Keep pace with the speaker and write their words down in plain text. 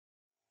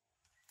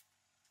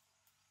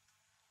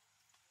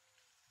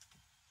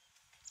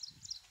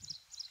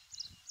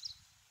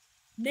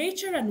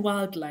Nature and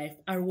wildlife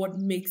are what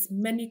makes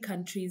many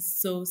countries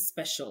so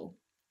special.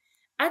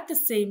 At the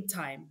same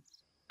time,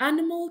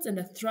 animals and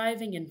a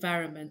thriving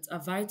environment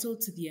are vital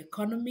to the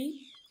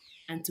economy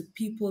and to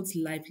people's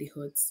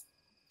livelihoods.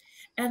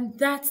 And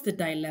that's the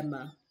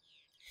dilemma.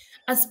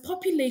 As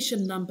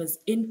population numbers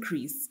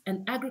increase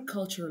and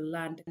agricultural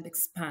land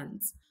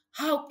expands,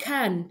 how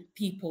can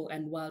people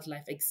and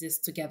wildlife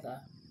exist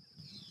together?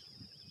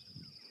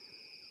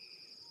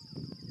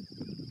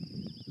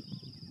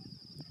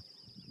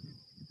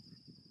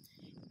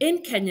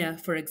 In Kenya,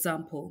 for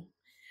example,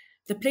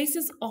 the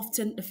places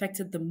often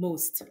affected the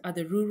most are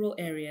the rural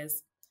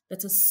areas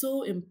that are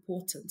so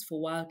important for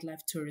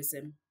wildlife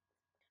tourism.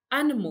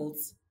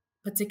 Animals,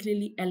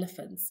 particularly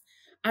elephants,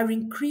 are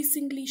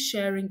increasingly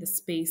sharing the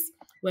space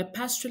where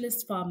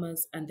pastoralist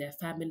farmers and their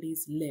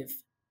families live.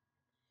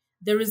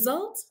 The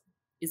result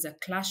is a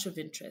clash of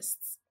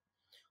interests,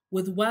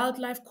 with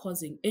wildlife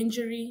causing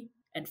injury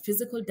and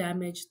physical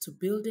damage to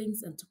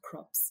buildings and to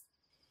crops.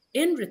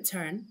 In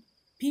return,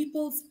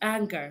 people's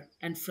anger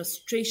and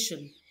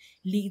frustration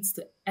leads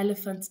to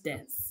elephant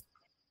deaths.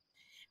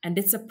 And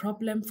it's a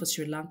problem for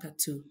Sri Lanka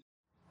too.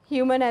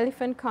 Human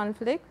elephant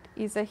conflict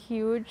is a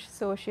huge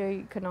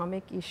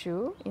socio-economic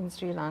issue in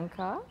Sri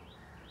Lanka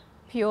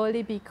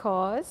purely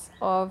because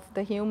of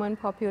the human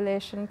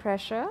population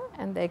pressure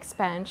and the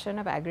expansion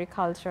of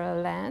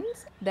agricultural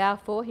lands.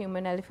 Therefore,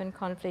 human elephant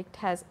conflict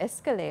has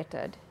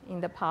escalated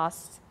in the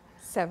past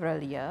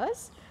several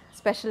years,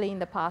 especially in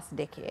the past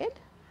decade.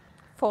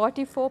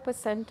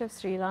 44% of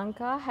Sri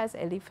Lanka has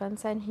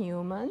elephants and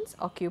humans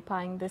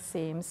occupying the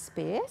same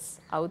space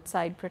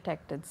outside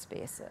protected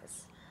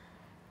spaces.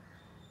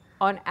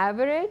 On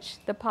average,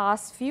 the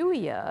past few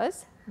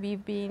years,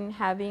 we've been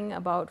having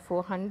about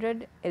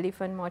 400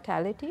 elephant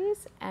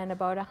mortalities and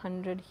about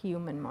 100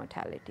 human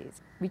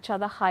mortalities, which are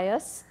the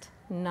highest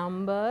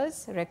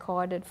numbers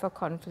recorded for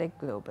conflict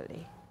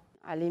globally.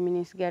 අලි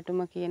මිනිස්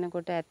ගැටුම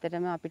කියනකොට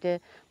ඇත්තටම අපිට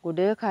ගොඩ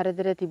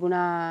කරදර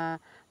තිබුණා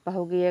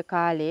පහුගිය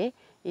කාලේ.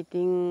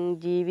 ඉතින්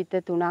ජීවිත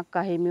තුනක්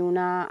අහිමි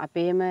වුණා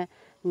අපේම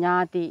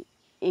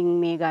ඥාතියින්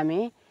මේ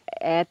ගමේ.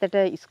 ඈතට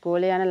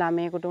ඉස්කෝලේ යන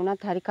ළමයෙකුට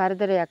උනත් හරි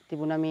කරදරයක්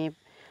තිබුණා මේ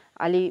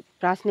අලි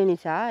ප්‍රශ්නේ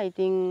නිසා.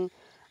 ඉතින්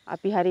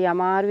අපි හරි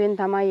අමාරුවෙන්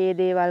තමයි මේ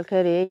දේවල්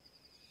කරේ.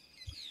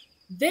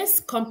 This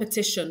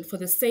competition for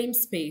the same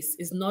space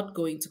is not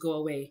going to go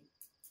away.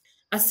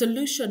 A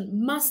solution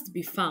must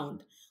be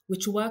found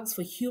which works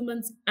for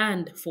humans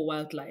and for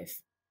wildlife.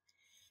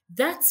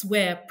 That's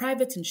where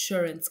private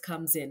insurance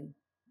comes in.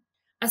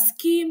 A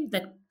scheme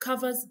that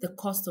covers the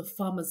cost of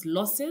farmers'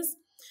 losses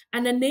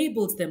and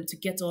enables them to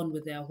get on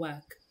with their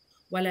work,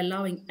 while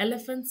allowing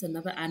elephants and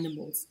other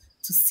animals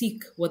to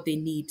seek what they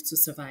need to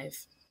survive.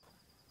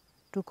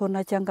 Tuko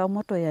na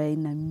changamoto ya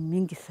aina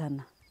mingi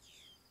sana.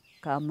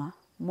 Kama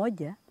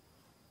moja,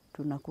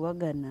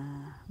 tunakuwaga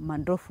na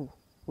mandofu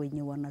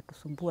wenye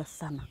wanatusumbua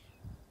sana.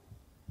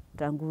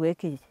 Tangu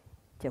weke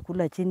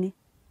chakula chini,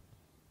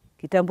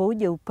 kitambo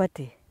uje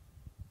upate,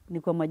 ni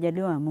kwa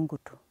majaliwa ya Mungu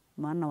tu.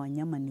 Maana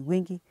wanyama ni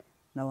wengi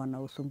na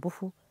wana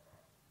usumbufu,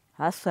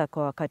 hasa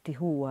kwa wakati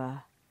huu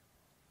wa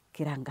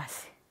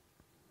kiangazi.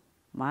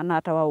 Maana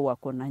hata wao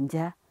wako na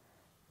njaa,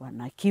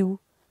 wana kiu,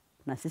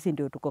 na sisi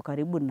ndio tuko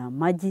karibu na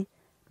maji,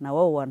 na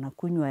wao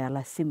wanakunywa ya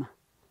lazima.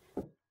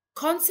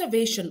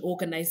 Conservation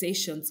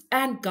organizations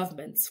and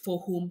governments for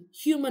whom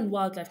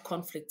human-wildlife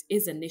conflict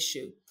is an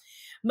issue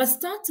must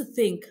start to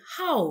think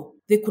how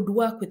they could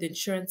work with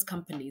insurance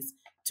companies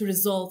to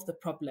resolve the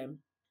problem.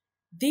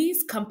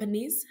 These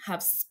companies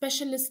have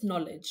specialist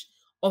knowledge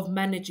of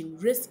managing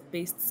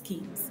risk-based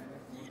schemes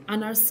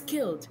and are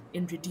skilled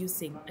in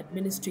reducing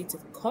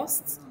administrative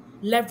costs,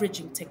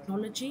 leveraging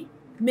technology,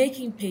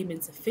 making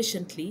payments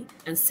efficiently,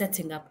 and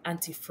setting up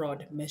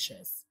anti-fraud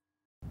measures.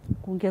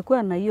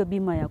 Kungekuwa na hiyo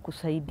bima ya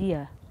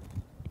kusaidia,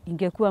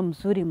 ingekuwa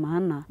mzuri,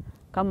 maana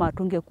kama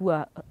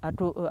hatungekuwa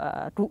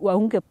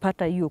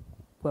haungepata hiyo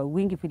kwa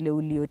wingi vile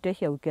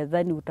uliotesha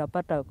ukadhani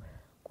utapata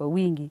kwa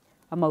wingi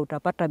ama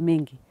utapata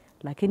mengi,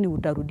 lakini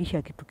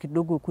utarudisha kitu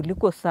kidogo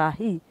kuliko saa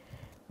hii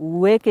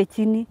uweke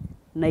chini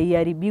na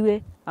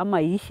iharibiwe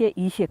ama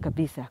iishe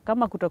kabisa.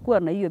 Kama kutakuwa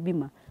na hiyo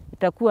bima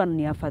itakuwa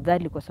ni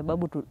afadhali kwa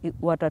sababu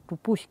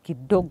watatupush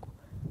kidogo,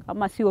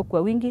 kama sio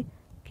kwa wingi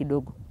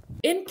kidogo.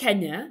 In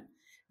Kenya,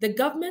 the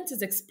government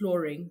is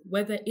exploring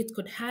whether it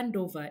could hand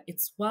over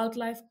its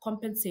wildlife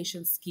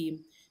compensation scheme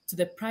to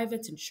the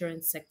private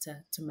insurance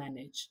sector to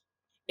manage.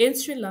 In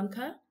Sri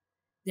Lanka,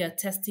 they are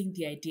testing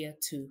the idea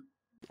too.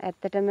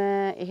 ඇත්තටම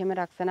එහෙම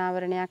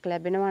රක්ෂණාවරණයක්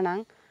ලැබෙනවා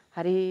නම්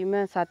හරිම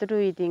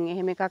සතුටුයි. ඉතින්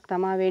එහෙම එකක්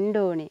තමයි වෙන්න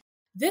ඕනේ.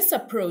 This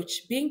approach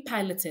being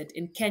piloted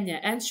in Kenya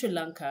and Sri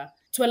Lanka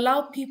to allow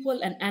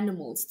people and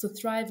animals to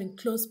thrive in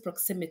close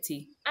proximity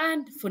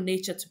and for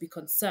nature to be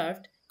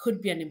conserved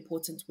could be an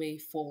important way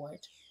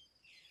forward.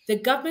 The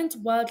government,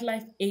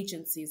 wildlife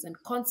agencies, and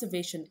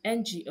conservation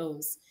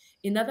NGOs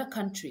in other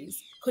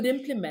countries could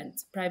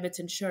implement private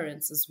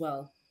insurance as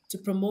well to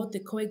promote the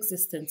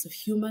coexistence of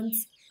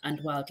humans and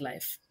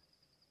wildlife.